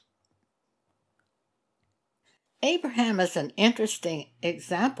Abraham is an interesting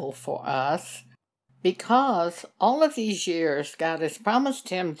example for us because all of these years God has promised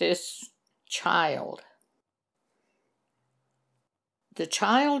him this child. The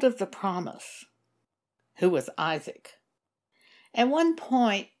child of the promise, who was Isaac. At one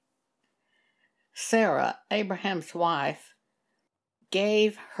point, Sarah, Abraham's wife,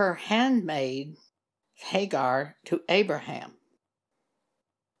 gave her handmaid, Hagar, to Abraham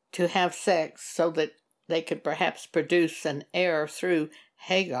to have sex so that they could perhaps produce an heir through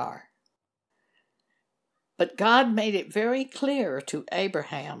Hagar. But God made it very clear to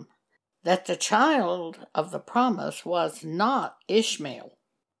Abraham that the child of the promise was not Ishmael,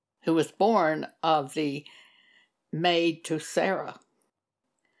 who was born of the maid to Sarah.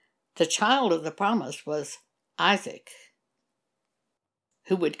 The child of the promise was Isaac,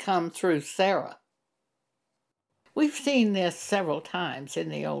 who would come through Sarah. We've seen this several times in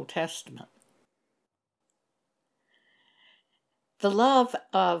the Old Testament. The love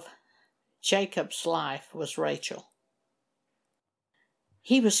of Jacob's life was Rachel.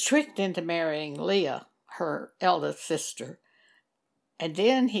 He was tricked into marrying Leah, her eldest sister, and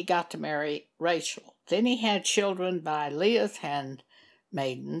then he got to marry Rachel. Then he had children by Leah's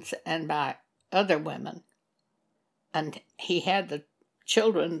handmaidens and by other women. And he had the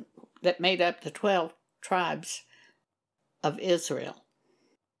children that made up the 12 tribes of Israel.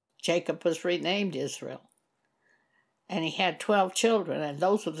 Jacob was renamed Israel. And he had 12 children, and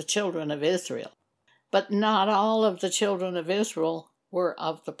those were the children of Israel. But not all of the children of Israel were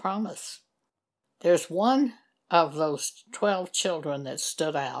of the promise. There's one of those 12 children that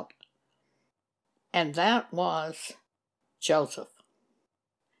stood out, and that was Joseph,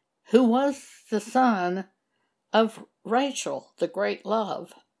 who was the son of Rachel, the great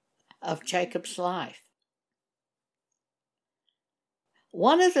love of Jacob's life.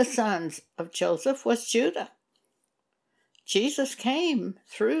 One of the sons of Joseph was Judah. Jesus came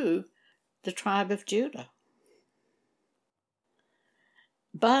through the tribe of Judah.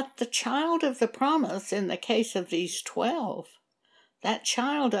 But the child of the promise, in the case of these 12, that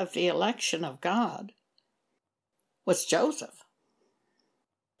child of the election of God, was Joseph.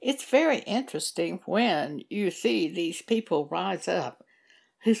 It's very interesting when you see these people rise up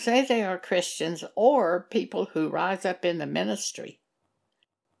who say they are Christians, or people who rise up in the ministry.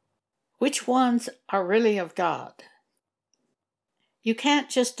 Which ones are really of God? You can't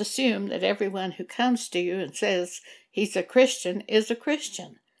just assume that everyone who comes to you and says he's a Christian is a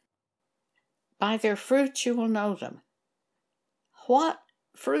Christian. By their fruit you will know them. What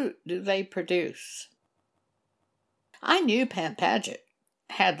fruit do they produce? I knew Pam Paget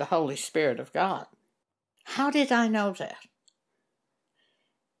had the Holy Spirit of God. How did I know that?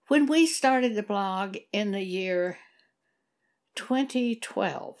 When we started the blog in the year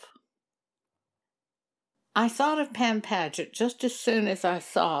 2012, I thought of Pam Paget just as soon as I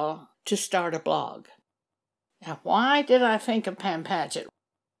saw to start a blog. Now, why did I think of Pam Paget?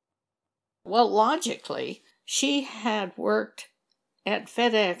 Well, logically, she had worked at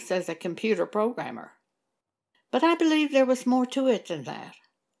FedEx as a computer programmer. But I believe there was more to it than that.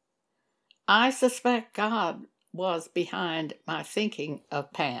 I suspect God was behind my thinking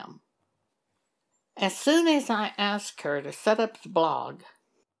of Pam. As soon as I asked her to set up the blog,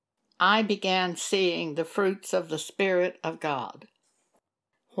 I began seeing the fruits of the Spirit of God.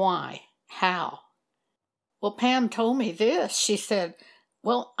 Why? How? Well, Pam told me this. She said,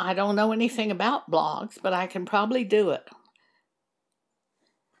 well, I don't know anything about blogs, but I can probably do it.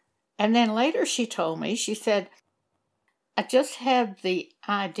 And then later she told me, she said, I just had the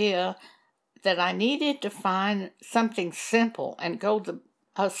idea that I needed to find something simple and go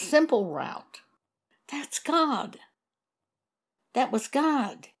a simple route. That's God. That was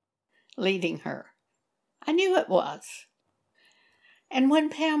God leading her. I knew it was. And when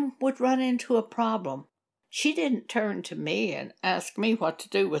Pam would run into a problem, she didn't turn to me and ask me what to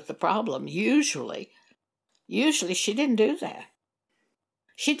do with the problem, usually. Usually she didn't do that.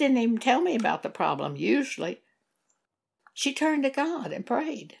 She didn't even tell me about the problem, usually. She turned to God and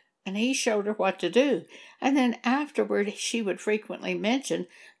prayed, and He showed her what to do. And then afterward, she would frequently mention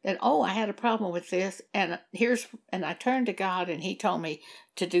that, I had a problem with this, and I turned to God, and He told me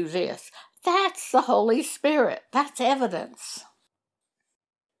to do this. That's the Holy Spirit. That's evidence.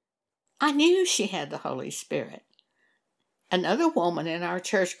 I knew she had the Holy Spirit. Another woman in our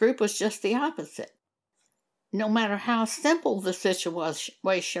church group was just the opposite. No matter how simple the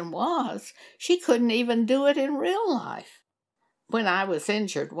situation was, she couldn't even do it in real life. When I was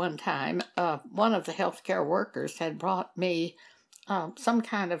injured one time, one of the healthcare workers had brought me some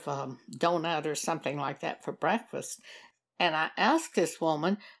kind of donut or something like that for breakfast. And I asked this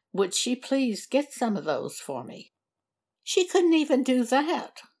woman, would she please get some of those for me? She couldn't even do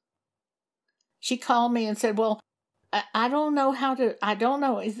that. She called me and said, well, I don't know how to, I don't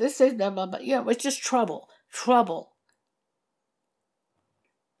know, is this, blah, blah, blah. It's just trouble.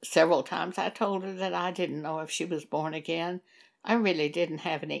 Several times I told her that I didn't know if she was born again. I really didn't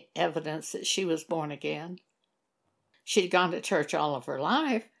have any evidence that she was born again. She'd gone to church all of her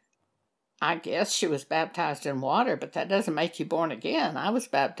life. I guess she was baptized in water, but that doesn't make you born again. I was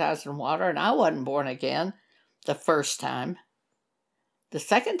baptized in water, and I wasn't born again the first time. The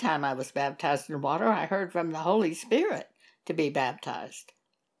second time I was baptized in water, I heard from the Holy Spirit to be baptized.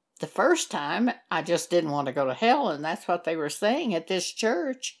 The first time, I just didn't want to go to hell, and that's what they were saying at this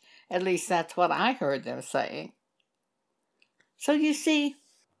church. At least that's what I heard them saying. So you see,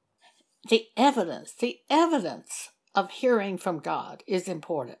 the evidence of hearing from God is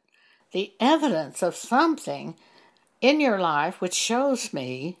important. The evidence of something in your life which shows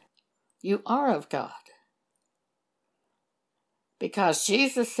me you are of God. Because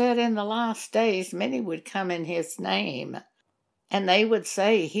Jesus said in the last days, many would come in his name, and they would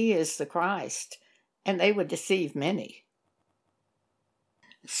say he is the Christ, and they would deceive many.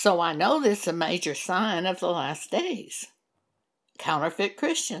 So I know this is a major sign of the last days. Counterfeit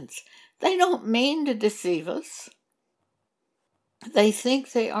Christians. They don't mean to deceive us. They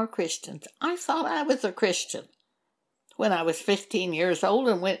think they are Christians. I thought I was a Christian when I was 15 years old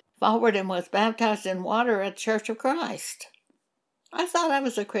and went forward and was baptized in water at Church of Christ. I thought I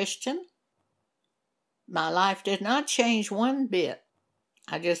was a Christian. My life did not change one bit.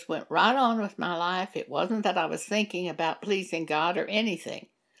 I just went right on with my life. It wasn't that I was thinking about pleasing God or anything.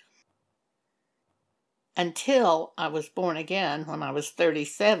 Until I was born again when I was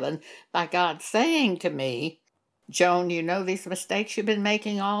 37 by God saying to me, Joan, you know these mistakes you've been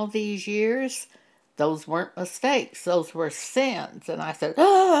making all these years? Those weren't mistakes. Those were sins. And I said,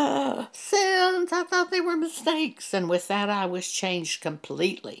 sins. I thought they were mistakes. And with that, I was changed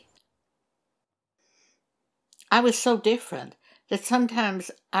completely. I was so different that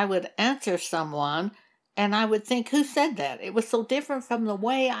sometimes I would answer someone and I would think, who said that? It was so different from the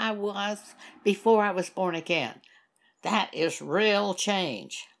way I was before I was born again. That is real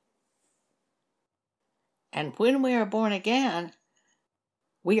change. And when we are born again,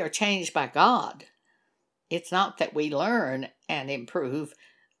 we are changed by God. It's not that we learn and improve.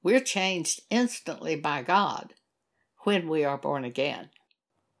 We're changed instantly by God when we are born again.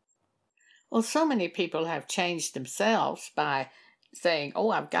 Well, so many people have changed themselves by saying,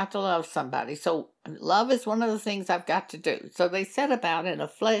 I've got to love somebody. So love is one of the things I've got to do. So they set about in a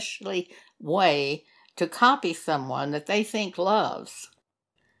fleshly way to copy someone that they think loves.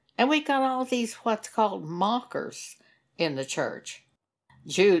 And we got all these what's called mockers in the church.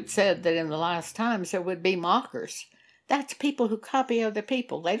 Jude said that in the last times there would be mockers. That's people who copy other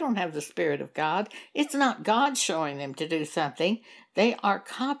people. They don't have the Spirit of God. It's not God showing them to do something. They are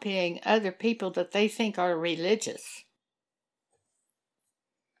copying other people that they think are religious.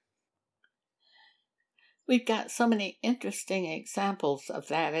 We've got so many interesting examples of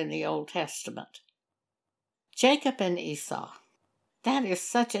that in the Old Testament. Jacob and Esau. That is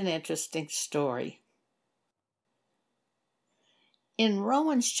such an interesting story. In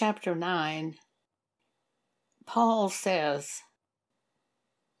Romans chapter 9, Paul says,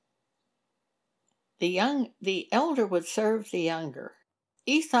 the elder would serve the younger.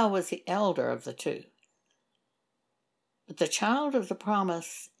 Esau was the elder of the two. But the child of the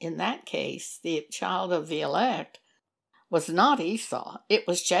promise, in that case, the child of the elect, was not Esau. It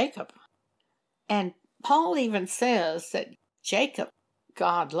was Jacob. And Paul even says that Jacob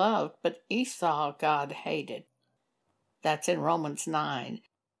God loved, but Esau God hated. That's in Romans 9.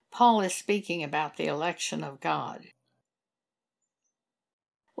 Paul is speaking about the election of God.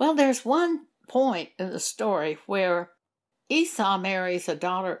 Well, there's one point in the story where Esau marries a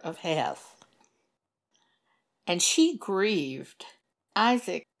daughter of Heth. And she grieved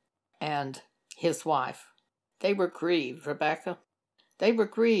Isaac and his wife. They were grieved, Rebecca. They were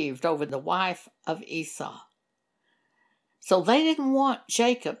grieved over the wife of Esau. So they didn't want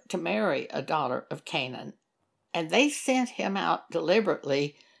Jacob to marry a daughter of Canaan. And they sent him out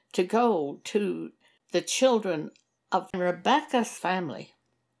deliberately to go to the children of Rebekah's family.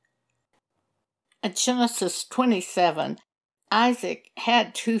 In Genesis 27, Isaac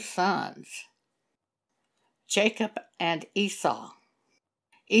had two sons, Jacob and Esau.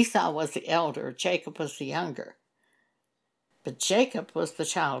 Esau was the elder, Jacob was the younger. But Jacob was the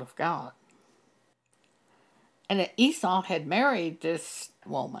child of God. And Esau had married this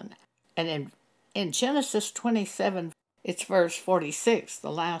woman. And in Genesis 27, it's verse 46,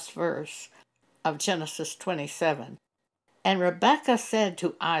 the last verse of Genesis 27. And Rebekah said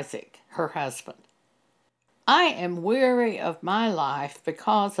to Isaac, her husband, I am weary of my life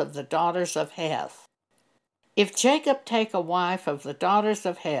because of the daughters of Heth. If Jacob take a wife of the daughters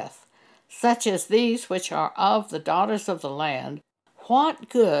of Heth, such as these which are of the daughters of the land, what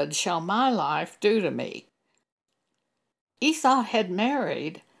good shall my life do to me? Esau had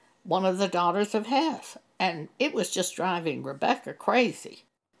married one of the daughters of Heth, and it was just driving Rebekah crazy.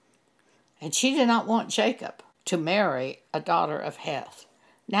 And she did not want Jacob to marry a daughter of Heth.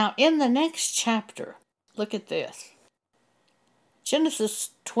 Now, in the next chapter, look at this.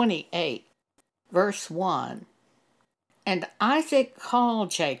 Genesis 28, verse 1. And Isaac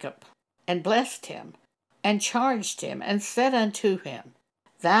called Jacob, and blessed him, and charged him, and said unto him,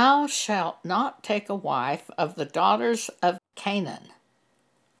 Thou shalt not take a wife of the daughters of Canaan.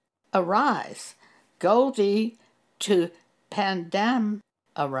 Arise, go thee to Padanaram,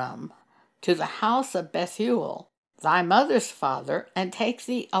 to the house of Bethuel, thy mother's father, and take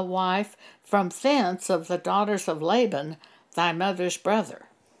thee a wife from thence of the daughters of Laban, thy mother's brother.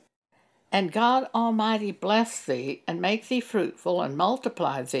 And God Almighty bless thee, and make thee fruitful, and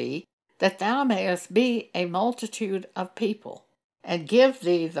multiply thee, that thou mayest be a multitude of people, and give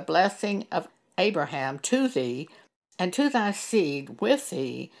thee the blessing of Abraham to thee, and to thy seed with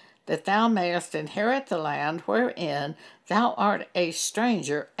thee, that thou mayest inherit the land wherein thou art a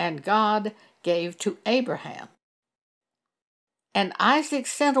stranger, and God gave to Abraham. And Isaac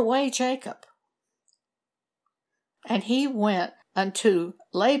sent away Jacob, and he went unto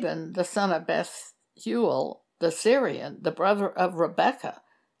Laban the son of Bethuel the Syrian, the brother of Rebekah,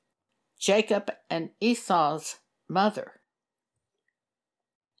 Jacob and Esau's mother.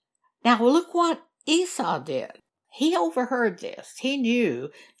 Now look what Esau did. He overheard this. He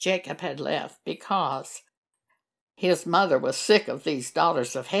knew Jacob had left because his mother was sick of these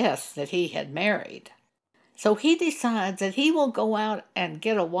daughters of Heth that he had married. So he decides that he will go out and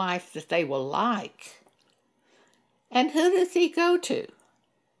get a wife that they will like. And who does he go to?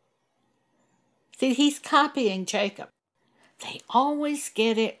 See, he's copying Jacob. They always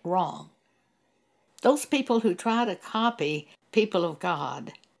get it wrong. Those people who try to copy people of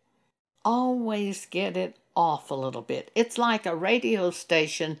God always get it off a little bit. It's like a radio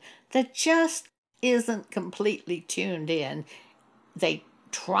station that just isn't completely tuned in. They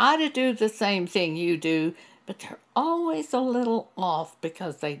try to do the same thing you do, but they're always a little off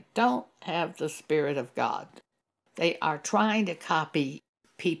because they don't have the Spirit of God. They are trying to copy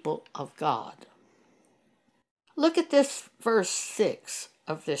people of God. Look at this verse 6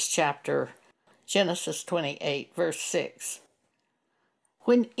 of this chapter, Genesis 28, verse 6.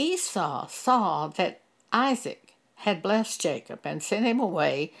 When Esau saw that Isaac had blessed Jacob and sent him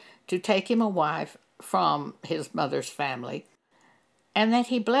away to take him a wife from his mother's family, and that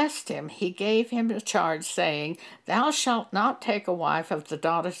he blessed him, he gave him a charge, saying, Thou shalt not take a wife of the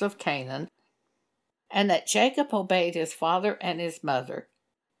daughters of Canaan, and that Jacob obeyed his father and his mother.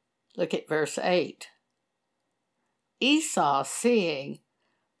 Look at verse 8. Esau, seeing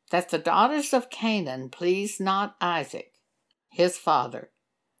that the daughters of Canaan pleased not Isaac, his father,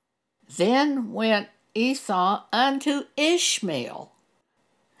 then went Esau unto Ishmael.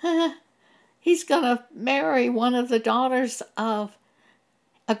 He's going to marry one of the daughters of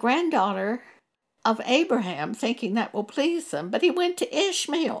a granddaughter of Abraham, thinking that will please him. But he went to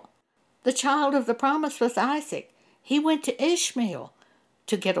Ishmael. The child of the promise was Isaac. He went to Ishmael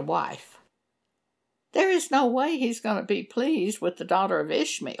to get a wife. There is no way he's going to be pleased with the daughter of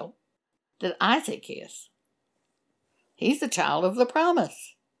Ishmael that Isaac is. He's the child of the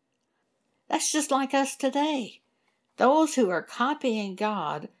promise. That's just like us today. Those who are copying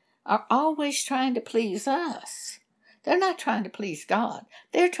God are always trying to please us. They're not trying to please God.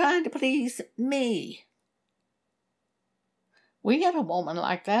 They're trying to please me. We had a woman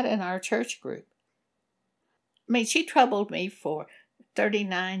like that in our church group. I mean, she troubled me for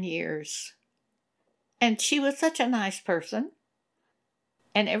 39 years. And she was such a nice person.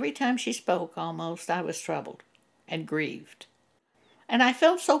 And every time she spoke, almost, I was troubled and grieved. And I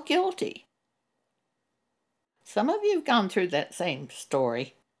felt so guilty. Some of you have gone through that same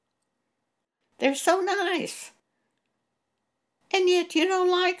story. They're so nice. And yet you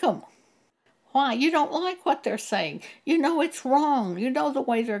don't like them. Why? You don't like what they're saying. You know it's wrong. You know the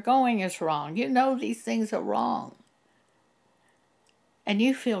way they're going is wrong. You know these things are wrong. And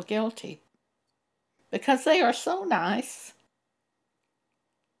you feel guilty because they are so nice.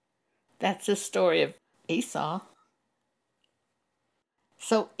 That's the story of Esau.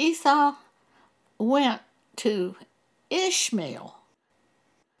 So Esau went to Ishmael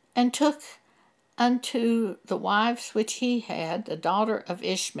and took unto the wives which he had, the daughter of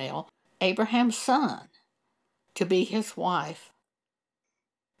Ishmael, Abraham's son. to be his wife,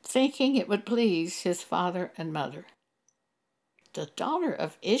 thinking it would please his father and mother. The daughter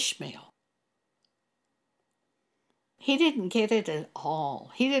of Ishmael. He didn't get it at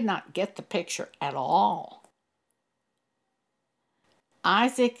all. He did not get the picture at all.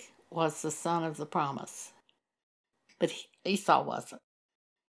 Isaac was the son of the promise, but Esau wasn't.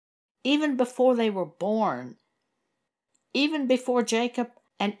 Even before they were born, even before Jacob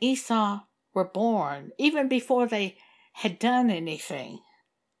and Esau were born, even before they had done anything,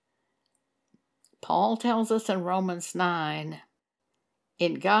 Paul tells us in Romans 9,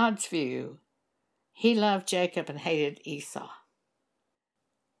 in God's view, he loved Jacob and hated Esau.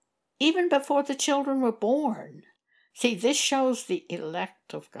 Even before the children were born. See, this shows the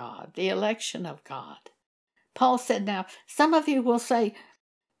elect of God, the election of God. Paul said, now, some of you will say,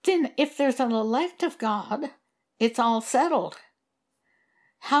 then if there's an elect of God, it's all settled.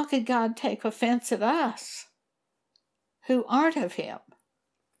 How could God take offense at us who aren't of him?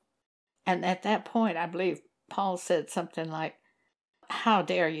 And at that point, I believe Paul said something like, how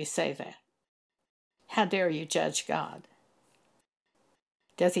dare you say that? How dare you judge God?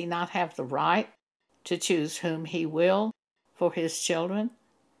 Does he not have the right to choose whom he will for his children?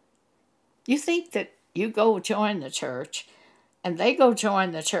 You think that you go join the church, and they go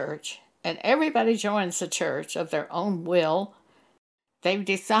join the church, and everybody joins the church of their own will. They've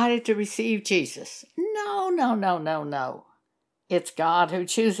decided to receive Jesus. No, no, no, no, no. It's God who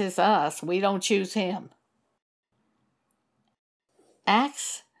chooses us. We don't choose him.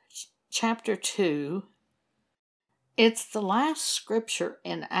 Acts chapter 2. It's the last scripture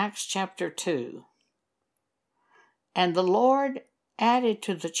in Acts chapter 2. And the Lord added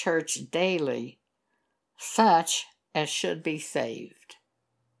to the church daily such as should be saved.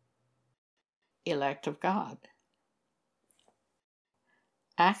 Elect of God.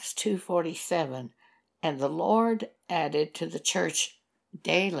 Acts 2:47. And the Lord added to the church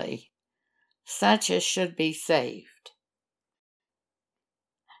daily such as should be saved.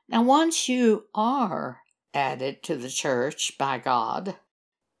 Now, once you are added to the church by God,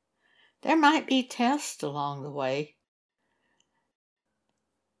 there might be tests along the way.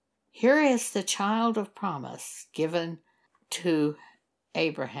 Here is the child of promise given to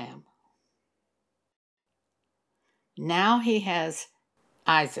Abraham. Now he has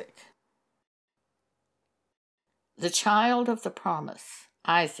Isaac. The child of the promise,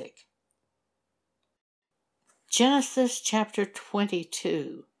 Isaac. Genesis chapter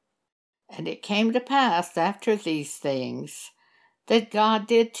 22. And it came to pass after these things that God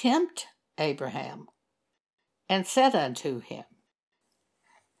did tempt Abraham, and said unto him,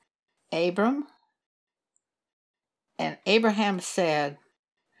 Abram, and Abraham said,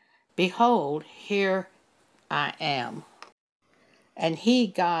 Behold, here I am. And he,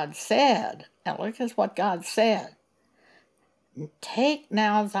 God, said, now look at what God said, Take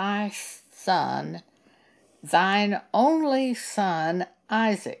now thy son, thine only son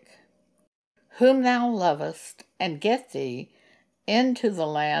Isaac, whom thou lovest, and get thee into the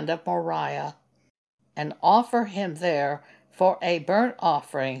land of Moriah, and offer him there for a burnt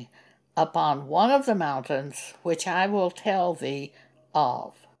offering upon one of the mountains which I will tell thee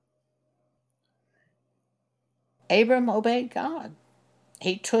of. Abram obeyed God.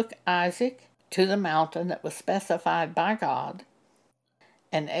 He took Isaac to the mountain that was specified by God,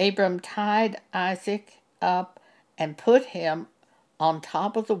 and Abram tied Isaac up and put him on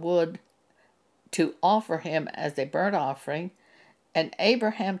top of the wood to offer him as a burnt offering, and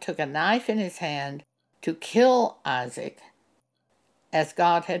Abraham took a knife in his hand to kill Isaac, as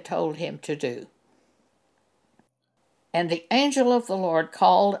God had told him to do. And the angel of the Lord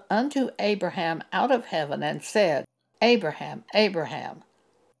called unto Abraham out of heaven and said, Abraham, Abraham.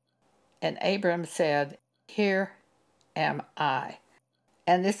 And Abram said, Here am I.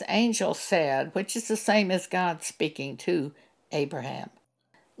 And this angel said, which is the same as God speaking to Abraham,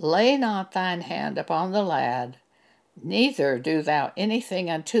 Lay not thine hand upon the lad, neither do thou anything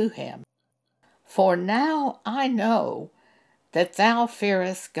unto him. For now I know that thou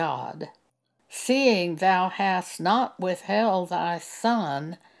fearest God, seeing thou hast not withheld thy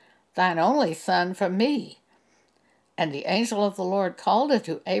son, thine only son, from me. And the angel of the Lord called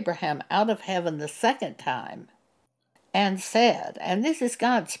unto Abraham out of heaven the second time, and said, and this is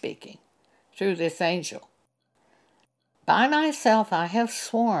God speaking through this angel, By myself I have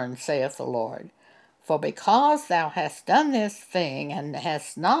sworn, saith the Lord, for because thou hast done this thing, and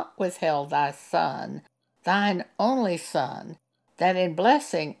hast not withheld thy son, thine only son, that in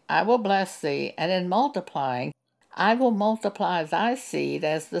blessing I will bless thee, and in multiplying I will multiply thy seed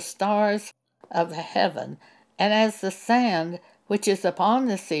as the stars of the heaven, and as the sand which is upon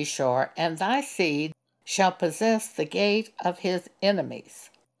the seashore, and thy seed shall possess the gate of his enemies,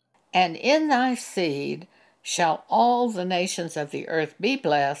 and in thy seed shall all the nations of the earth be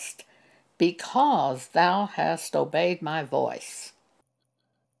blessed, because thou hast obeyed my voice.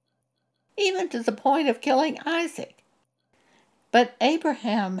 Even to the point of killing Isaac. But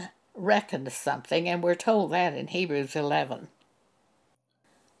Abraham reckoned something, and we're told that in Hebrews 11.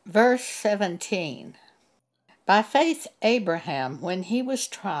 Verse 17. By faith Abraham, when he was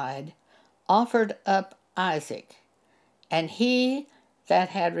tried, offered up Isaac, and he that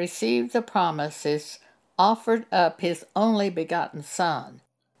had received the promises offered up his only begotten son.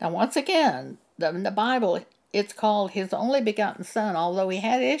 Now once again, in the Bible, it's called his only begotten son, although he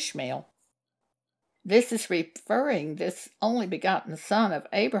had Ishmael. This is referring, this only begotten son of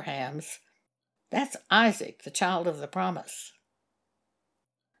Abraham's, that's Isaac, the child of the promise,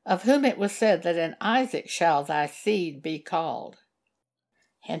 of whom it was said that in Isaac shall thy seed be called.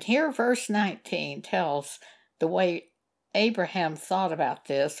 And here verse 19 tells the way Abraham thought about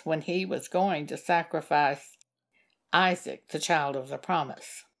this when he was going to sacrifice Isaac, the child of the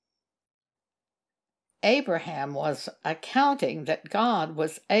promise. Abraham was accounting that God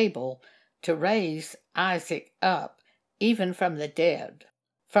was able to raise Isaac up, even from the dead,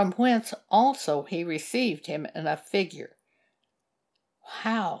 from whence also he received him in a figure.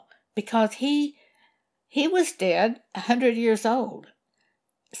 How? Because he was dead 100 years old.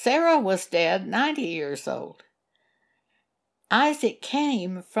 Sarah was dead 90 years old. Isaac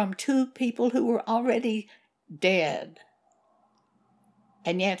came from two people who were already dead.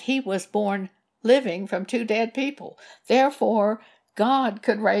 And yet he was born living from two dead people. Therefore, God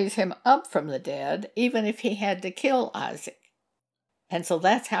could raise him up from the dead, even if he had to kill Isaac. And so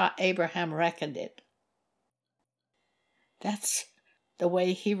that's how Abraham reckoned it. That's the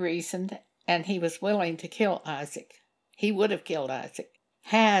way he reasoned, and he was willing to kill Isaac. He would have killed Isaac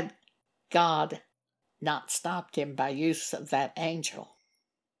had God not stopped him by use of that angel.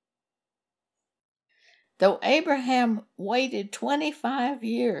 Though Abraham waited 25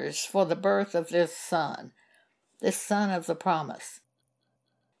 years for the birth of this son of the promise,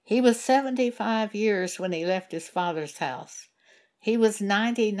 he was 75 years when he left his father's house. He was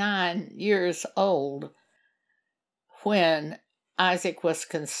 99 years old when Isaac was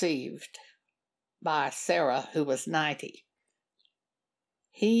conceived by Sarah, who was 90.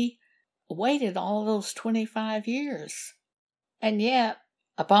 He waited all those 25 years. And yet,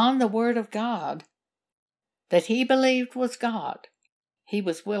 upon the word of God that he believed was God, he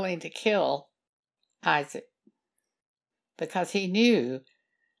was willing to kill Isaac, because he knew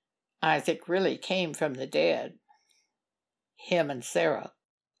Isaac really came from the dead, him and Sarah,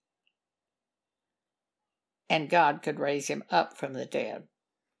 and God could raise him up from the dead.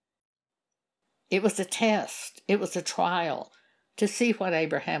 It was a test, it was a trial to see what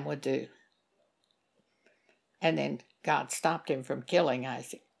Abraham would do. And then God stopped him from killing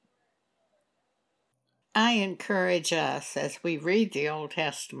Isaac. I encourage us, as we read the Old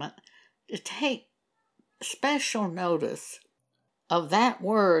Testament, to take special notice of that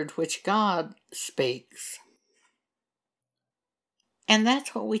word which God speaks. And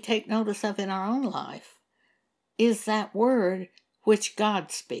that's what we take notice of in our own life, is that word which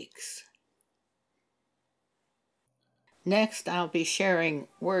God speaks. Next, I'll be sharing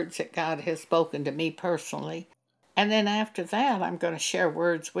words that God has spoken to me personally. And then after that, I'm going to share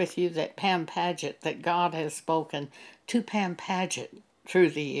words with you that God has spoken to Pam Paget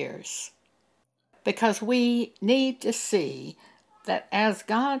through the years. Because we need to see that as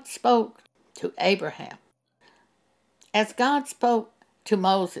God spoke to Abraham, as God spoke to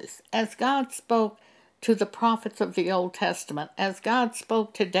Moses, as God spoke to the prophets of the Old Testament, as God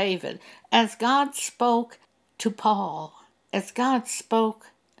spoke to David, as God spoke to Paul, as God spoke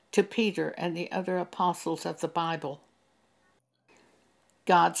to Peter and the other apostles of the Bible,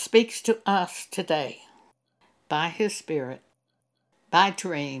 God speaks to us today by His Spirit, by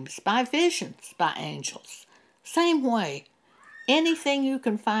dreams, by visions, by angels. Same way, anything you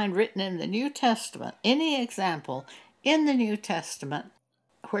can find written in the New Testament, any example in the New Testament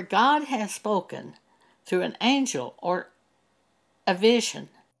where God has spoken through an angel or a vision,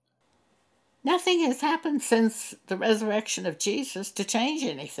 nothing has happened since the resurrection of Jesus to change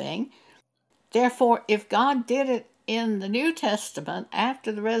anything. Therefore, if God did it in the New Testament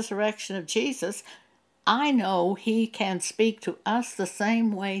after the resurrection of Jesus, I know He can speak to us the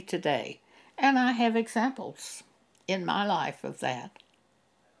same way today. And I have examples in my life of that.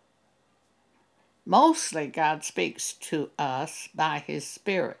 Mostly God speaks to us by His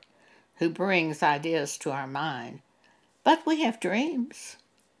Spirit, who brings ideas to our mind. But we have dreams.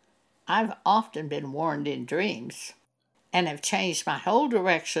 I've often been warned in dreams and have changed my whole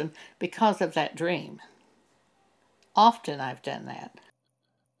direction because of that dream. Often I've done that.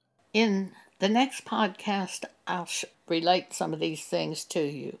 In the next podcast, I'll relate some of these things to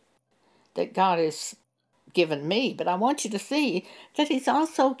you that God has given me, but I want you to see that He's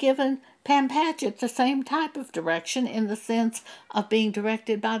also given Pam Paget the same type of direction in the sense of being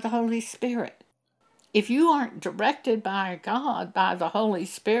directed by the Holy Spirit. If you aren't directed by God, by the Holy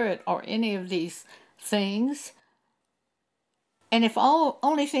Spirit, or any of these things, and if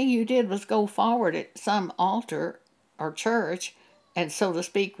only thing you did was go forward at some altar or church and, so to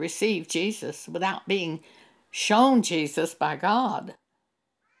speak, receive Jesus without being shown Jesus by God,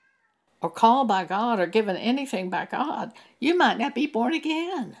 or called by God, or given anything by God, you might not be born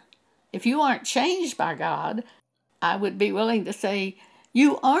again. If you aren't changed by God, I would be willing to say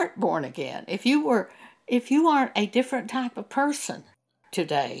you aren't born again. If you aren't a different type of person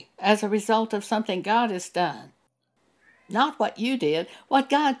today as a result of something God has done, not what you did, what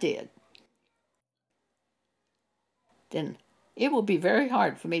God did, then it will be very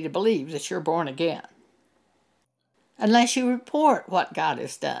hard for me to believe that you're born again unless you report what God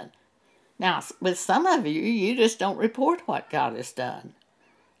has done. Now, with some of you, you just don't report what God has done.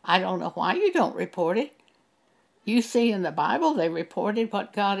 I don't know why you don't report it. You see in the Bible they reported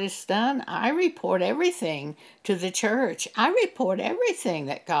what God has done. I report everything to the church. I report everything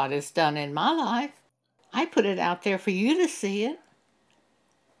that God has done in my life. I put it out there for you to see it.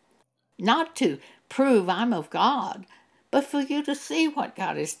 Not to prove I'm of God, but for you to see what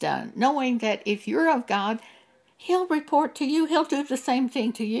God has done, knowing that if you're of God, He'll report to you. He'll do the same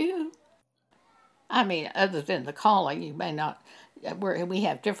thing to you. I mean, other than the calling, you may not, we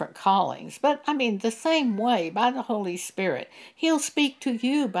have different callings, but I mean, the same way, by the Holy Spirit. He'll speak to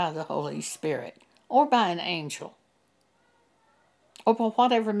you by the Holy Spirit, or by an angel, or by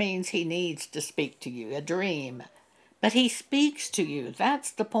whatever means He needs to speak to you, a dream. But He speaks to you.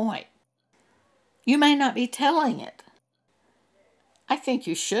 That's the point. You may not be telling it. I think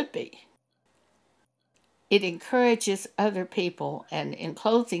you should be. It encourages other people. And in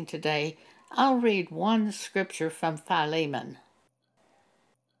closing today, I'll read one scripture from Philemon.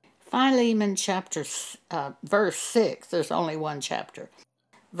 Philemon chapter, verse 6, there's only one chapter.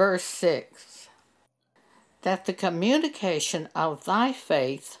 Verse 6, that the communication of thy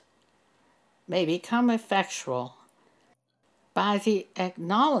faith may become effectual by the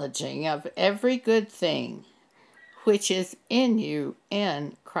acknowledging of every good thing which is in you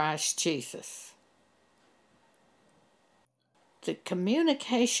in Christ Jesus. The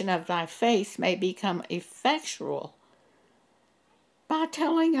communication of thy faith may become effectual by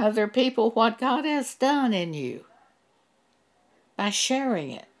telling other people what God has done in you, by sharing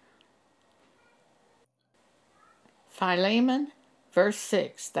it. Philemon, verse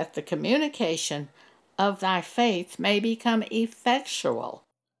 6, that the communication of thy faith may become effectual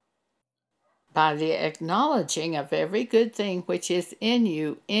by the acknowledging of every good thing which is in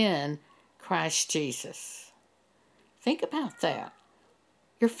you in Christ Jesus. Think about that.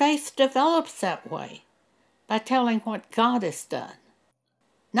 Your faith develops that way, by telling what God has done.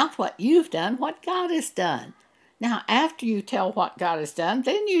 Not what you've done, what God has done. Now, after you tell what God has done,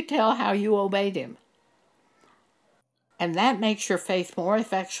 then you tell how you obeyed Him. And that makes your faith more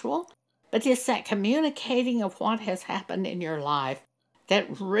effectual. But it's that communicating of what has happened in your life that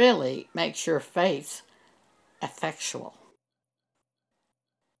really makes your faith effectual.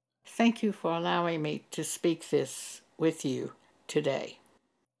 Thank you for allowing me to speak this with you today.